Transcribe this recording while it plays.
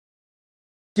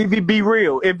Switchy be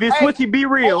real. If it's Switchy be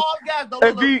real. All guys, though,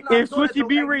 If Switchy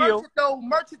be real.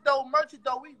 Merchant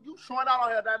though, you showing out on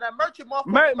here. That merchant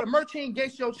motherfucker, merchant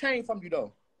against your chain from you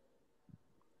though.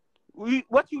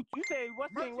 What you say?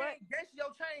 What thing? What? Against your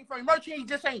chain from you. Merchant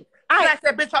just ain't snatch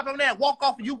that bitch up over there and walk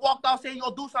off and you walked off saying you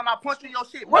gonna do something. I punched you in your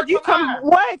shit. What you come?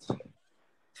 What?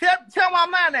 Tell my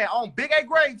man that on Big A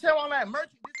grade. Tell my man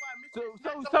merchant. So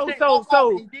he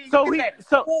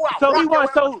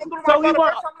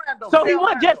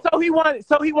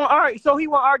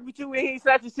won't argue with you and he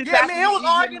slapped your shit. Yeah, man, he was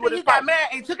arguing and he got mad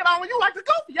and took it on you like the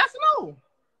goofy. Yes or no?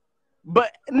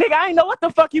 But nigga, I ain't know what the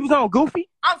fuck he was on, goofy.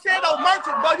 I'm saying though,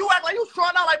 merchant, bro, you act like you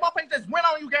strung out like motherfuckers just went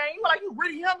on you, gang. You like you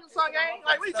really him, you son, gang.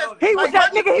 Like we just he was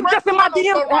like, just nigga, he was just in my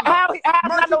DM. How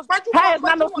is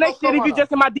not no snake shit if you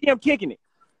just in my DM kicking it?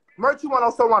 Merch, you want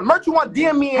on someone. Merch, you want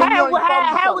DM me and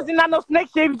how is it not no snake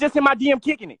shit if you just in my DM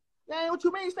kicking it? Gang, what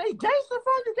you mean? Say gangster in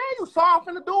front of you, gang. You saw him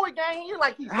finna do it, gang. You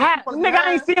like nigga,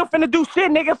 I ain't see him finna do shit,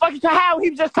 nigga. Fuck you, how he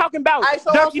was just talking about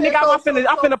Durkey, nigga. I'm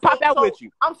finna pop out with you.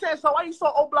 I'm saying, so why you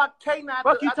so O Block K now?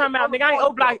 Fuck you talking about, nigga. I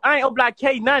ain't O Block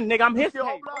K nothing, nigga. I'm his. Fuck you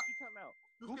talking about?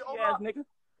 Goofy ass nigga.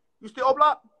 You still O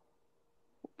Block?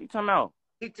 What you talking about?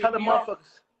 He telling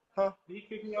motherfuckers. Huh? He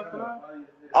kicking you off the line?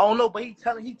 I don't know, but he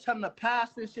telling the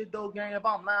past and shit though, gang. If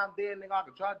I'm lying dead, nigga, I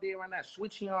could drop dead right now,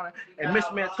 switching on it, and Miss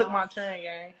Man took my chain,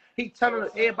 gang. He telling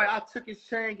everybody I took his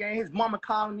chain, gang. His mama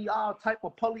calling me all type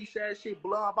of police ass shit,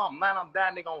 blood. If I'm lying, I'm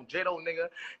dying, nigga, on J-Do, nigga.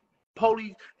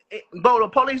 Police, bro, the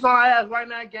police on our ass right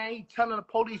now, gang. He telling the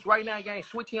police right now, gang.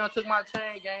 Switching on took my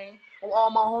chain, gang. On all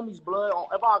my homies' blood.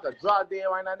 If I could drop dead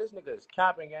right now, this nigga is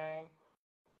capping, gang.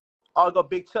 Oh, go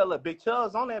Big Chubb. Look, Big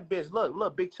Chubb's on that bitch.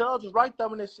 Look, Big Chubb's was right there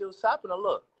when this shit was happening.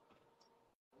 Look.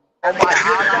 Oh my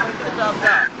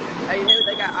God. Hey,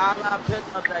 they got all our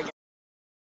pictures up there.